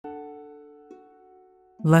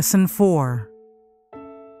Lesson 4.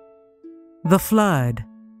 The Flood.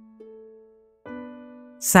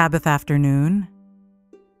 Sabbath Afternoon,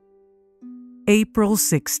 April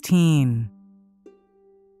 16.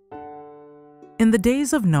 In the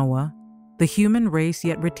days of Noah, the human race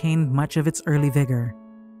yet retained much of its early vigor.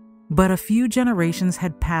 But a few generations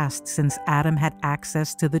had passed since Adam had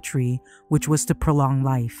access to the tree which was to prolong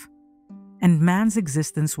life, and man's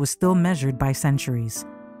existence was still measured by centuries.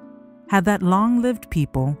 Had that long-lived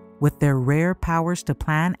people, with their rare powers to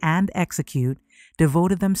plan and execute,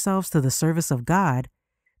 devoted themselves to the service of God,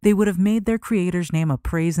 they would have made their Creator's name a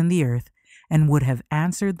praise in the earth and would have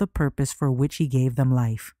answered the purpose for which He gave them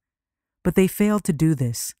life. But they failed to do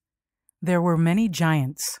this. There were many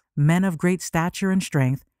giants, men of great stature and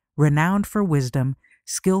strength, renowned for wisdom,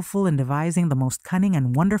 skillful in devising the most cunning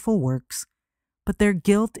and wonderful works, but their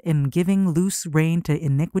guilt in giving loose rein to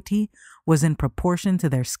iniquity was in proportion to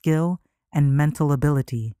their skill and mental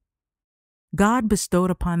ability. God bestowed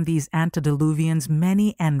upon these antediluvians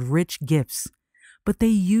many and rich gifts, but they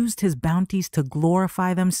used His bounties to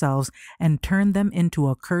glorify themselves and turned them into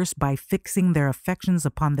a curse by fixing their affections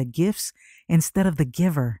upon the gifts instead of the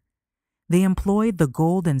giver. They employed the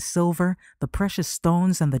gold and silver, the precious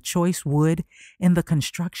stones and the choice wood in the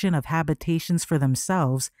construction of habitations for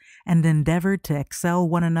themselves, and endeavored to excel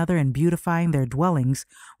one another in beautifying their dwellings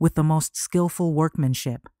with the most skillful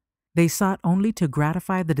workmanship. They sought only to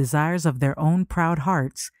gratify the desires of their own proud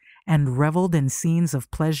hearts, and reveled in scenes of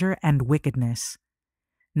pleasure and wickedness.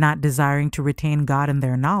 Not desiring to retain God in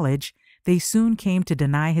their knowledge, they soon came to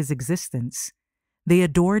deny His existence. They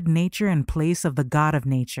adored nature in place of the God of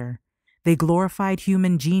nature. They glorified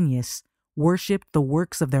human genius, worshipped the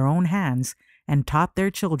works of their own hands, and taught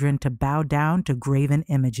their children to bow down to graven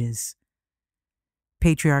images.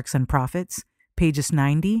 Patriarchs and Prophets, pages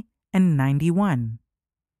 90 and 91.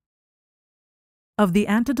 Of the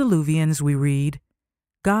antediluvians we read,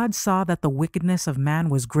 God saw that the wickedness of man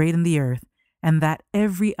was great in the earth, and that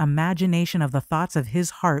every imagination of the thoughts of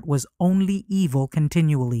his heart was only evil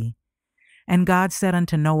continually. And God said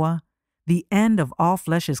unto Noah, The end of all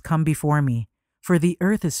flesh is come before me, for the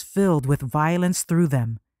earth is filled with violence through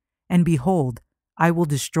them. And behold, I will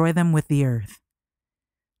destroy them with the earth.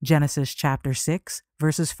 Genesis chapter 6,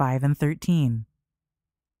 verses 5 and 13.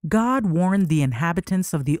 God warned the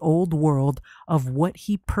inhabitants of the old world of what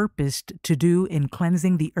He purposed to do in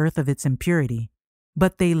cleansing the earth of its impurity,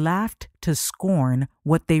 but they laughed to scorn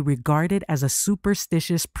what they regarded as a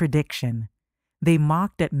superstitious prediction. They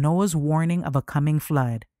mocked at Noah's warning of a coming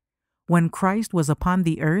flood. When Christ was upon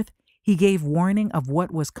the earth, He gave warning of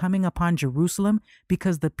what was coming upon Jerusalem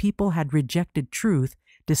because the people had rejected truth,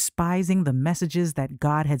 despising the messages that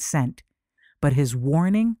God had sent. But His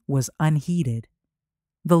warning was unheeded.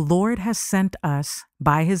 The Lord has sent us,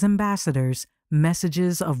 by His ambassadors,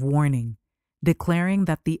 messages of warning, declaring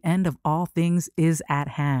that the end of all things is at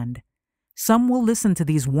hand. Some will listen to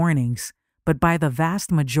these warnings, but by the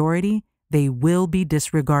vast majority, they will be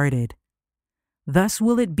disregarded. Thus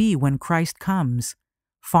will it be when Christ comes.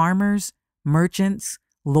 Farmers, merchants,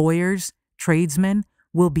 lawyers, tradesmen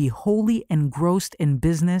will be wholly engrossed in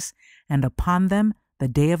business, and upon them the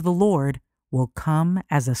day of the Lord will come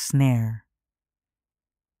as a snare.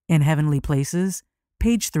 In Heavenly Places,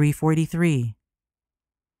 page 343.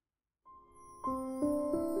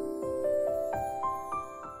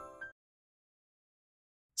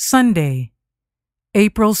 Sunday,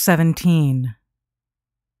 April 17.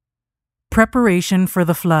 Preparation for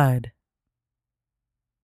the Flood.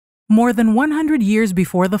 More than 100 years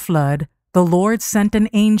before the flood, the Lord sent an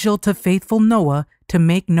angel to faithful Noah to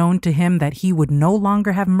make known to him that He would no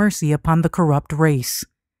longer have mercy upon the corrupt race.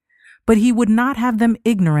 But He would not have them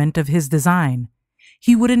ignorant of His design.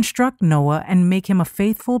 He would instruct Noah and make him a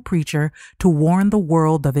faithful preacher to warn the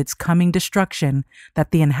world of its coming destruction, that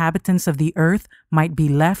the inhabitants of the earth might be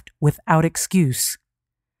left without excuse.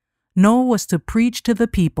 Noah was to preach to the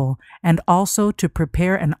people and also to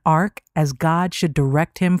prepare an ark as God should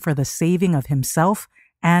direct him for the saving of himself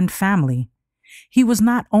and family. He was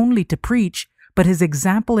not only to preach, but his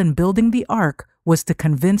example in building the ark was to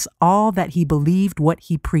convince all that he believed what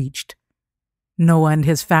he preached. Noah and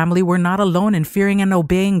his family were not alone in fearing and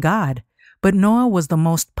obeying God, but Noah was the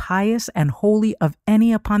most pious and holy of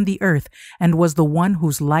any upon the earth, and was the one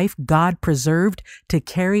whose life God preserved to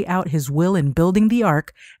carry out His will in building the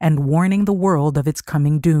ark and warning the world of its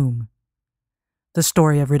coming doom. The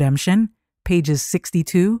Story of Redemption, pages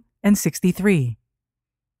 62 and 63.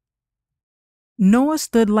 Noah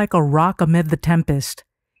stood like a rock amid the tempest.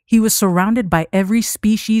 He was surrounded by every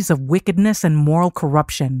species of wickedness and moral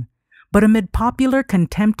corruption. But amid popular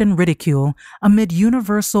contempt and ridicule, amid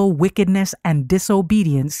universal wickedness and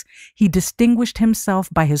disobedience, he distinguished himself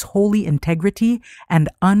by his holy integrity and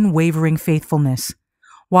unwavering faithfulness.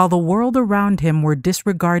 While the world around him were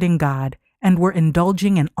disregarding God and were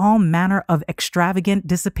indulging in all manner of extravagant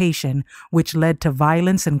dissipation, which led to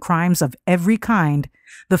violence and crimes of every kind,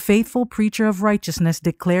 the faithful preacher of righteousness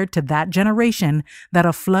declared to that generation that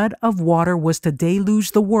a flood of water was to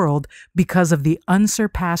deluge the world because of the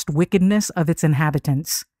unsurpassed wickedness of its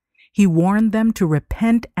inhabitants. He warned them to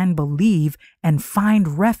repent and believe and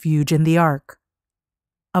find refuge in the ark.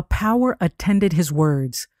 A power attended his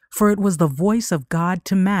words, for it was the voice of God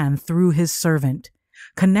to man through his servant.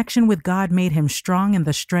 Connection with God made him strong in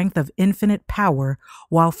the strength of infinite power,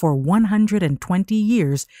 while for 120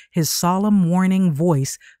 years his solemn warning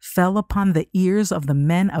voice fell upon the ears of the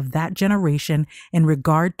men of that generation in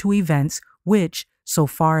regard to events which, so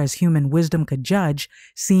far as human wisdom could judge,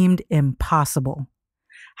 seemed impossible.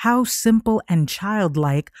 How simple and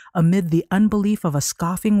childlike amid the unbelief of a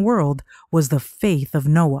scoffing world was the faith of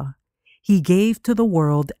Noah. He gave to the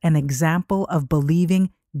world an example of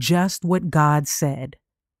believing just what God said.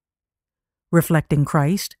 Reflecting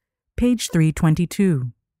Christ, page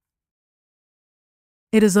 322.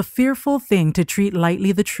 It is a fearful thing to treat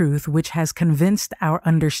lightly the truth which has convinced our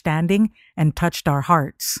understanding and touched our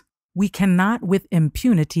hearts. We cannot with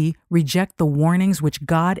impunity reject the warnings which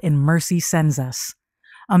God in mercy sends us.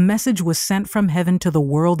 A message was sent from heaven to the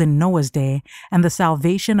world in Noah's day, and the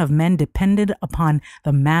salvation of men depended upon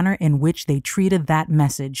the manner in which they treated that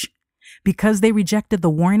message. Because they rejected the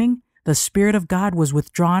warning, the Spirit of God was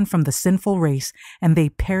withdrawn from the sinful race, and they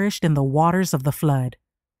perished in the waters of the flood.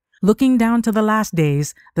 Looking down to the last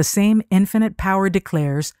days, the same infinite power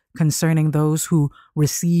declares, concerning those who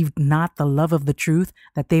received not the love of the truth,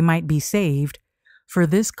 that they might be saved, "For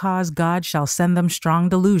this cause God shall send them strong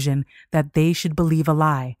delusion, that they should believe a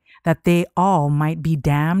lie, that they all might be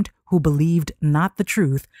damned who believed not the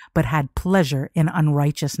truth, but had pleasure in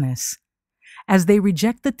unrighteousness." As they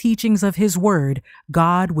reject the teachings of his word,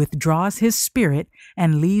 God withdraws his Spirit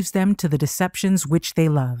and leaves them to the deceptions which they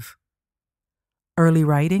love. Early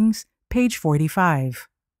Writings, page 45.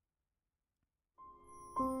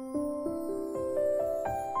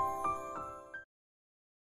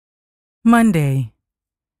 Monday,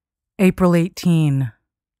 April 18.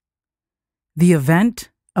 The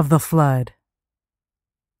event of the flood.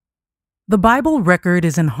 The Bible record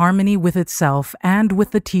is in harmony with itself and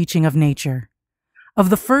with the teaching of nature. Of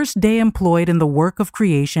the first day employed in the work of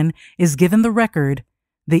creation is given the record,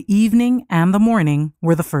 "The evening and the morning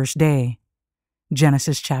were the first day."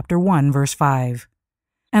 Genesis chapter 1, verse 5.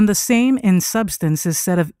 And the same in substance is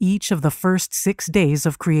said of each of the first 6 days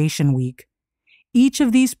of creation week. Each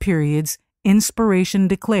of these periods, inspiration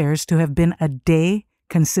declares to have been a day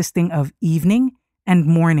consisting of evening and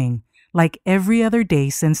morning, like every other day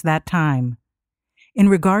since that time. In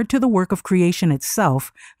regard to the work of creation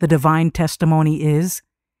itself, the divine testimony is,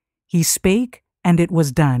 "He spake, and it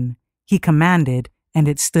was done. He commanded, and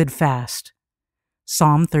it stood fast."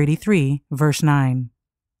 Psalm 33, verse 9.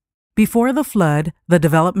 Before the flood, the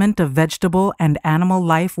development of vegetable and animal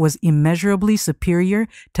life was immeasurably superior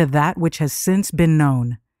to that which has since been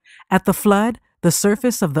known. At the flood, the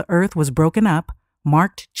surface of the earth was broken up,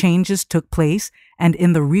 marked changes took place, and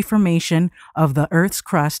in the reformation of the earth's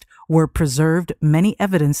crust were preserved many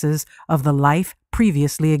evidences of the life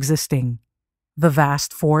previously existing. The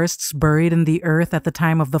vast forests buried in the earth at the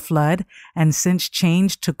time of the flood, and since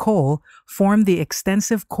changed to coal, form the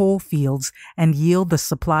extensive coal fields and yield the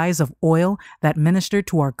supplies of oil that minister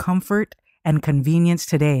to our comfort and convenience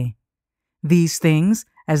today. These things,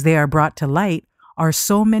 as they are brought to light, are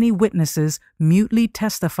so many witnesses mutely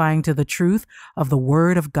testifying to the truth of the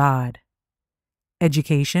Word of God.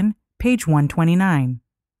 Education, page 129.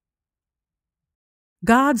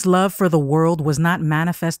 God's love for the world was not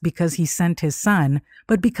manifest because he sent his Son,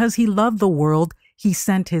 but because he loved the world, he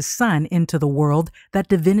sent his Son into the world that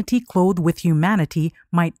divinity clothed with humanity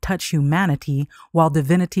might touch humanity, while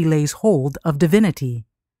divinity lays hold of divinity.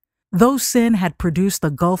 Though sin had produced a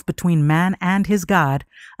gulf between man and his God,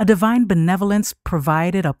 a divine benevolence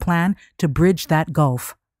provided a plan to bridge that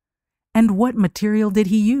gulf. And what material did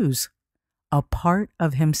he use? A part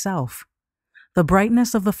of himself. The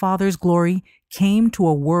brightness of the Father's glory came to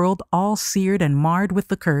a world all seared and marred with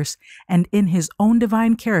the curse, and in his own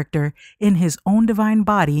divine character, in his own divine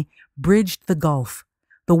body, bridged the gulf.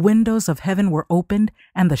 The windows of heaven were opened,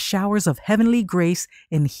 and the showers of heavenly grace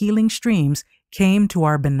in healing streams came to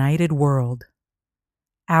our benighted world.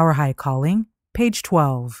 Our High Calling, page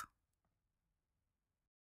 12.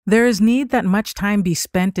 There is need that much time be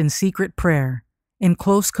spent in secret prayer. in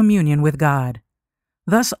close communion with God.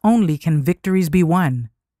 Thus only can victories be won.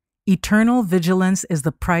 Eternal vigilance is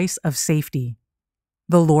the price of safety.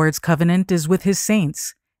 The Lord's covenant is with his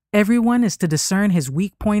saints. Everyone is to discern his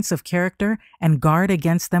weak points of character and guard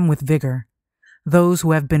against them with vigor. Those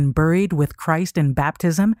who have been buried with Christ in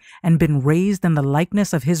baptism and been raised in the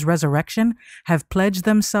likeness of his resurrection have pledged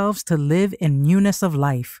themselves to live in newness of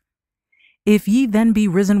life. If ye then be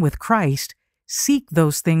risen with Christ, seek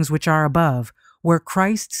those things which are above, where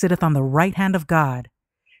Christ sitteth on the right hand of God.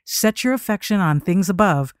 Set your affection on things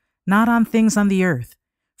above, not on things on the earth.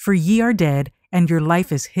 For ye are dead, and your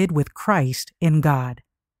life is hid with Christ in God.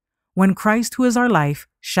 When Christ, who is our life,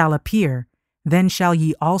 shall appear, then shall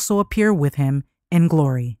ye also appear with him in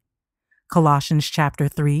glory. Colossians chapter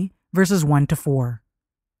 3, verses 1-4.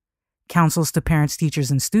 Counsels to Parents, Teachers,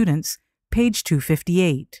 and Students, page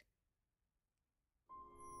 258.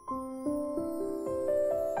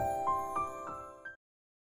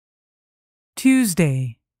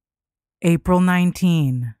 Tuesday, April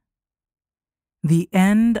 19. The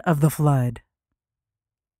end of the flood.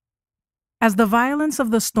 As the violence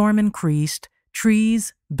of the storm increased,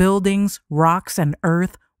 trees, buildings, rocks, and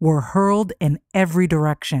earth were hurled in every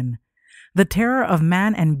direction. The terror of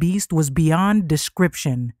man and beast was beyond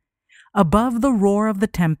description. Above the roar of the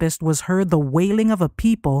tempest was heard the wailing of a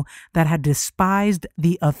people that had despised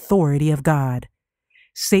the authority of God.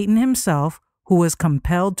 Satan himself, who was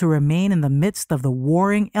compelled to remain in the midst of the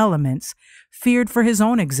warring elements, feared for his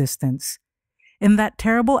own existence. In that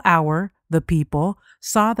terrible hour, the people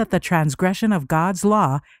saw that the transgression of God's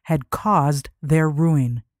law had caused their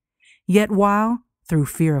ruin. Yet while, through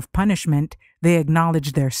fear of punishment, they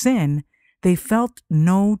acknowledged their sin, they felt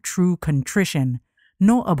no true contrition,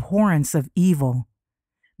 no abhorrence of evil.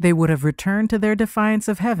 They would have returned to their defiance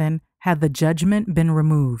of heaven had the judgment been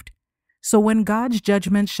removed. So when God's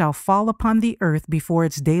judgment shall fall upon the earth before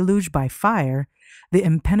it's deluged by fire, the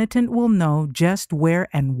impenitent will know just where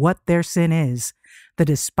and what their sin is, the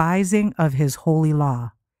despising of his holy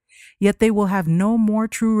law. Yet they will have no more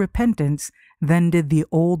true repentance than did the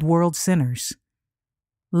old world sinners.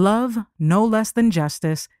 Love, no less than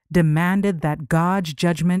justice, demanded that God's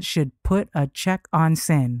judgment should put a check on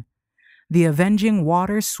sin. The avenging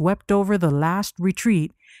waters swept over the last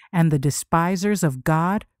retreat, and the despisers of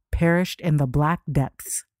God perished in the black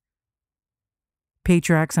depths.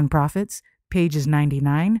 Patriarchs and Prophets, pages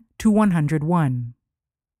 99-101.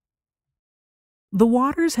 The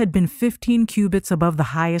waters had been 15 cubits above the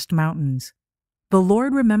highest mountains. The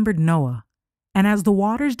Lord remembered Noah, and as the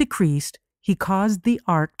waters decreased, he caused the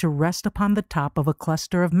ark to rest upon the top of a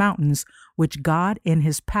cluster of mountains which God in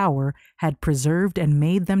his power had preserved and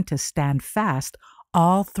made them to stand fast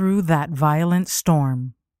all through that violent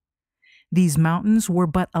storm. These mountains were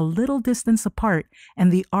but a little distance apart,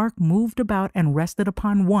 and the ark moved about and rested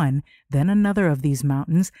upon one, then another of these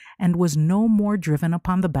mountains, and was no more driven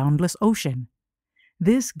upon the boundless ocean.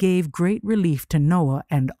 This gave great relief to Noah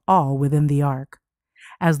and all within the ark.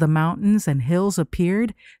 As the mountains and hills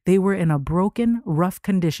appeared, they were in a broken, rough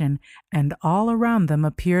condition, and all around them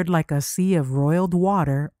appeared like a sea of roiled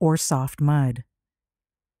water or soft mud.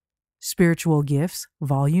 Spiritual Gifts,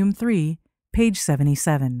 Volume 3, page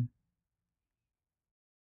 77.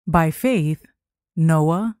 By faith,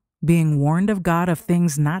 Noah, being warned of God of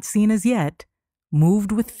things not seen as yet,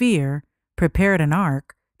 moved with fear, prepared an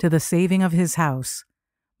ark to the saving of his house,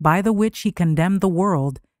 by the which he condemned the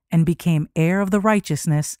world and became heir of the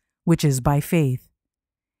righteousness which is by faith.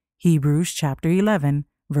 Hebrews chapter 11,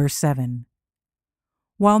 verse 7.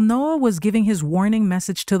 While Noah was giving his warning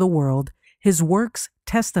message to the world, his works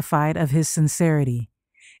testified of his sincerity.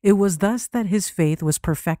 It was thus that his faith was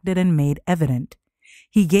perfected and made evident.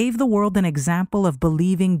 He gave the world an example of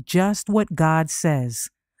believing just what God says.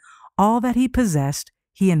 All that he possessed,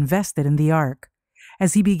 he invested in the ark.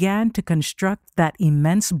 As he began to construct that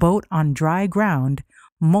immense boat on dry ground,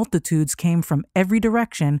 multitudes came from every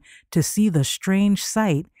direction to see the strange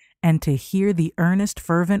sight and to hear the earnest,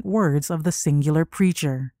 fervent words of the singular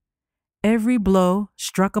preacher. Every blow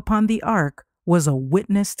struck upon the ark was a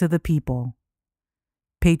witness to the people.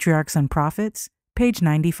 Patriarchs and Prophets, page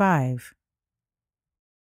 95.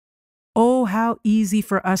 Oh, how easy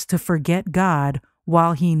for us to forget God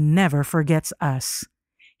while he never forgets us.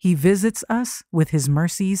 He visits us with his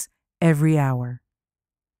mercies every hour.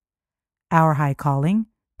 Our High Calling,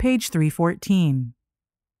 page 314.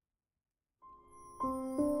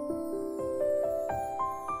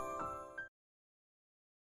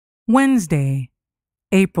 Wednesday,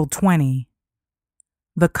 April 20.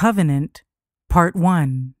 The Covenant, Part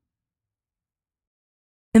 1.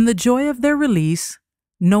 In the joy of their release,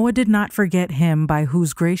 Noah did not forget him by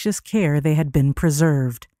whose gracious care they had been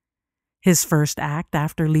preserved. His first act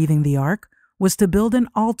after leaving the ark was to build an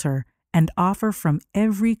altar and offer from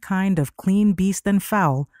every kind of clean beast and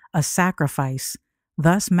fowl a sacrifice,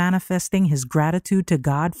 thus manifesting his gratitude to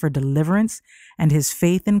God for deliverance and his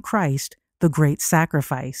faith in Christ, the great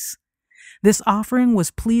sacrifice. This offering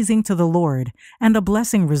was pleasing to the Lord, and a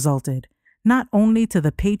blessing resulted, not only to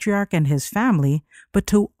the patriarch and his family, but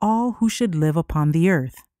to all who should live upon the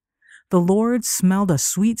earth. The Lord smelled a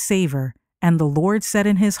sweet savor, and the Lord said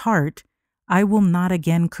in his heart, I will not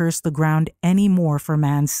again curse the ground any more for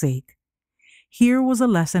man's sake. Here was a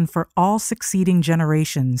lesson for all succeeding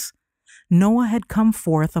generations. Noah had come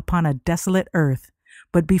forth upon a desolate earth,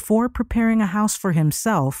 but before preparing a house for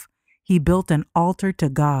himself, he built an altar to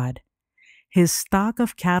God. His stock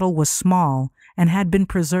of cattle was small and had been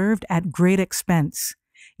preserved at great expense,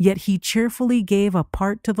 yet he cheerfully gave a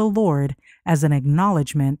part to the Lord as an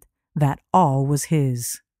acknowledgement that all was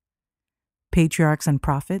his. Patriarchs and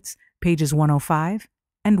Prophets, pages 105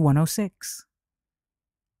 and 106.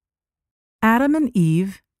 Adam and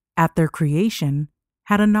Eve, at their creation,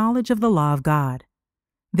 had a knowledge of the law of God.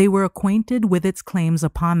 They were acquainted with its claims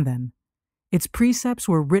upon them. Its precepts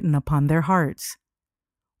were written upon their hearts.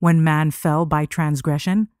 When man fell by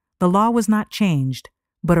transgression, the law was not changed,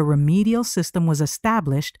 but a remedial system was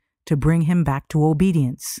established to bring him back to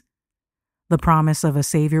obedience. The promise of a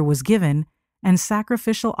Savior was given, and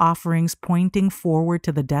sacrificial offerings pointing forward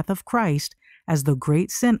to the death of Christ as the great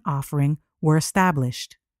sin offering were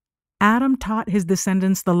established. Adam taught his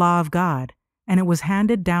descendants the law of God, and it was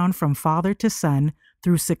handed down from father to son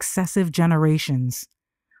through successive generations.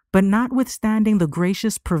 But notwithstanding the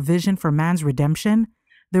gracious provision for man's redemption,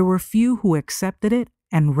 there were few who accepted it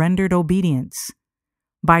and rendered obedience.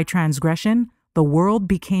 By transgression, the world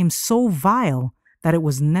became so vile that it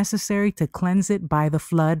was necessary to cleanse it by the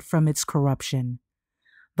flood from its corruption.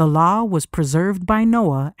 The law was preserved by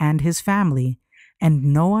Noah and his family,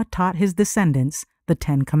 and Noah taught his descendants the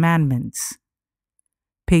 10 Commandments.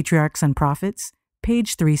 Patriarchs and Prophets,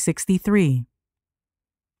 page 363.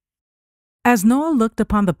 As Noah looked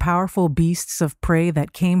upon the powerful beasts of prey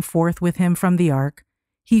that came forth with him from the ark,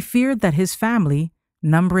 he feared that his family,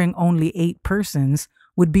 numbering only 8 persons,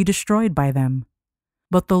 would be destroyed by them.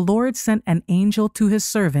 But the Lord sent an angel to his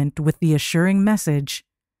servant with the assuring message,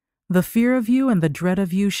 The fear of you and the dread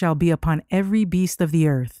of you shall be upon every beast of the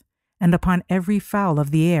earth, and upon every fowl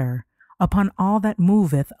of the air, upon all that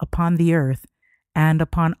moveth upon the earth, and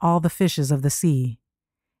upon all the fishes of the sea.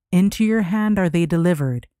 Into your hand are they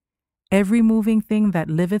delivered. Every moving thing that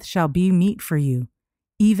liveth shall be meat for you.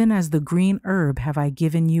 Even as the green herb have I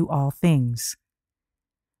given you all things.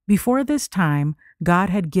 Before this time,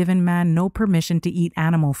 God had given man no permission to eat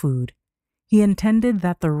animal food. He intended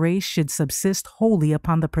that the race should subsist wholly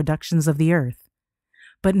upon the productions of the earth.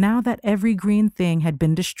 But now that every green thing had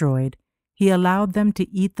been destroyed, he allowed them to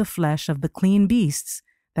eat the flesh of the clean beasts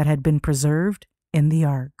that had been preserved in the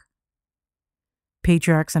ark.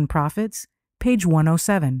 Patriarchs and Prophets, page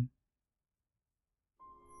 107.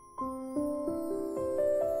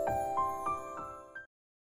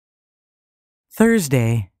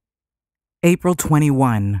 Thursday, April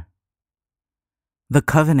 21. The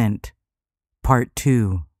Covenant, Part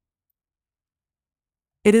 2.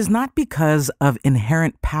 It is not because of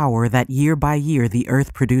inherent power that year by year the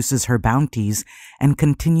earth produces her bounties and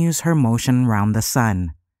continues her motion round the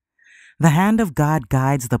sun. The hand of God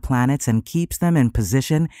guides the planets and keeps them in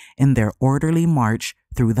position in their orderly march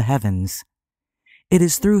through the heavens. It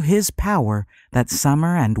is through His power that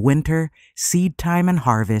summer and winter, seed time and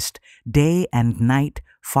harvest, day and night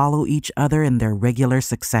follow each other in their regular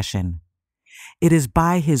succession. It is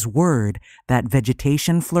by His word that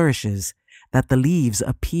vegetation flourishes, that the leaves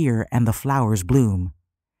appear and the flowers bloom.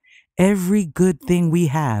 Every good thing we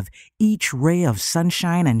have, each ray of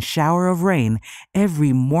sunshine and shower of rain,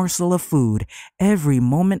 every morsel of food, every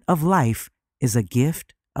moment of life is a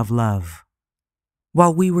gift of love.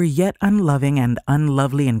 While we were yet unloving and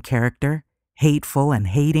unlovely in character, hateful and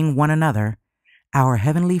hating one another, our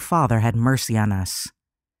Heavenly Father had mercy on us.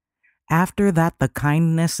 After that the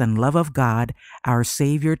kindness and love of God, our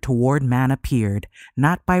Savior toward man appeared,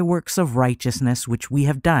 not by works of righteousness which we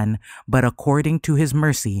have done, but according to His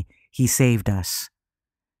mercy He saved us.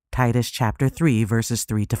 Titus chapter 3, verses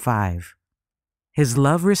 3-5. His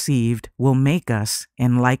love received will make us,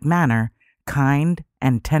 in like manner, kind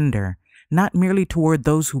and tender, not merely toward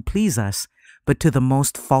those who please us, but to the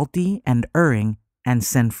most faulty and erring and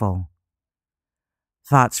sinful.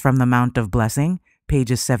 Thoughts from the Mount of Blessing,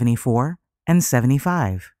 pages 74 and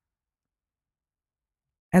 75.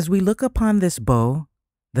 As we look upon this bow,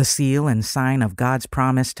 the seal and sign of God's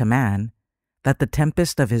promise to man, that the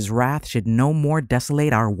tempest of his wrath should no more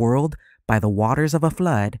desolate our world by the waters of a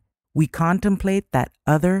flood, we contemplate that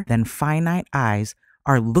other than finite eyes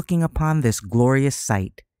are looking upon this glorious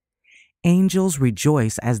sight. Angels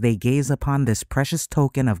rejoice as they gaze upon this precious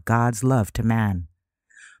token of God's love to man.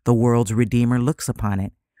 The world's Redeemer looks upon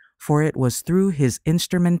it, for it was through his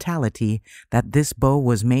instrumentality that this bow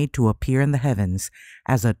was made to appear in the heavens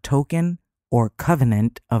as a token or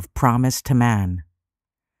covenant of promise to man.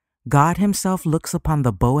 God himself looks upon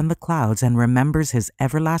the bow in the clouds and remembers his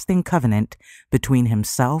everlasting covenant between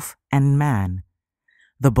himself and man.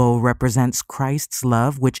 The bow represents Christ's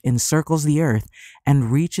love, which encircles the earth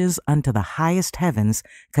and reaches unto the highest heavens,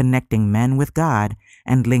 connecting men with God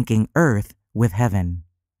and linking earth with heaven.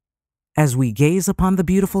 As we gaze upon the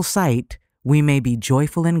beautiful sight, we may be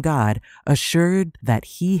joyful in God, assured that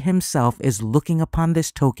he himself is looking upon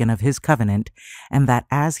this token of his covenant, and that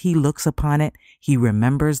as he looks upon it, he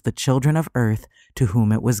remembers the children of earth to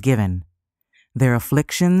whom it was given. Their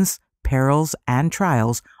afflictions, perils, and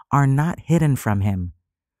trials are not hidden from him.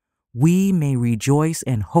 We may rejoice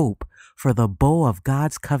in hope, for the bow of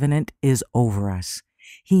God's covenant is over us.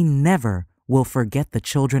 He never will forget the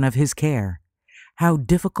children of his care. How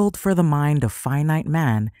difficult for the mind of finite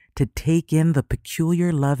man to take in the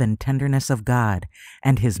peculiar love and tenderness of God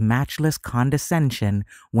and his matchless condescension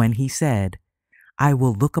when he said, "I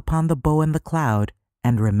will look upon the bow in the cloud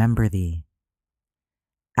and remember thee."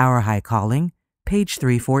 Our High Calling, page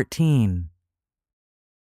 314.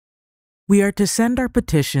 We are to send our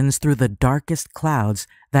petitions through the darkest clouds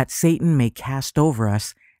that Satan may cast over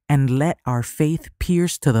us, and let our faith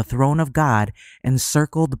pierce to the throne of God,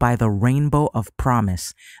 encircled by the rainbow of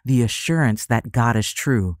promise, the assurance that God is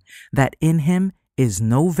true, that in him is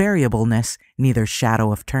no variableness, neither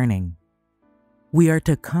shadow of turning. We are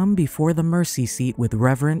to come before the mercy seat with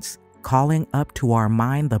reverence, calling up to our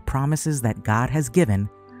mind the promises that God has given,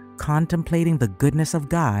 contemplating the goodness of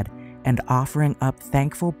God, and offering up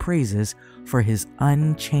thankful praises for his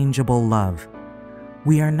unchangeable love.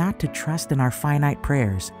 We are not to trust in our finite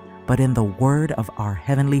prayers, but in the word of our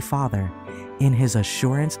Heavenly Father, in his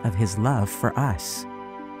assurance of his love for us.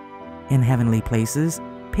 In Heavenly Places,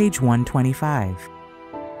 page 125.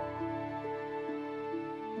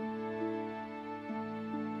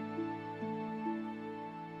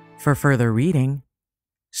 For further reading,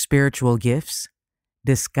 Spiritual Gifts,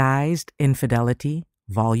 Disguised Infidelity,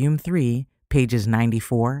 Volume 3, pages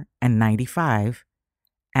 94 and 95,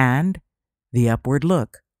 and The Upward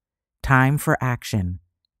Look, Time for Action,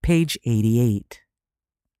 page 88.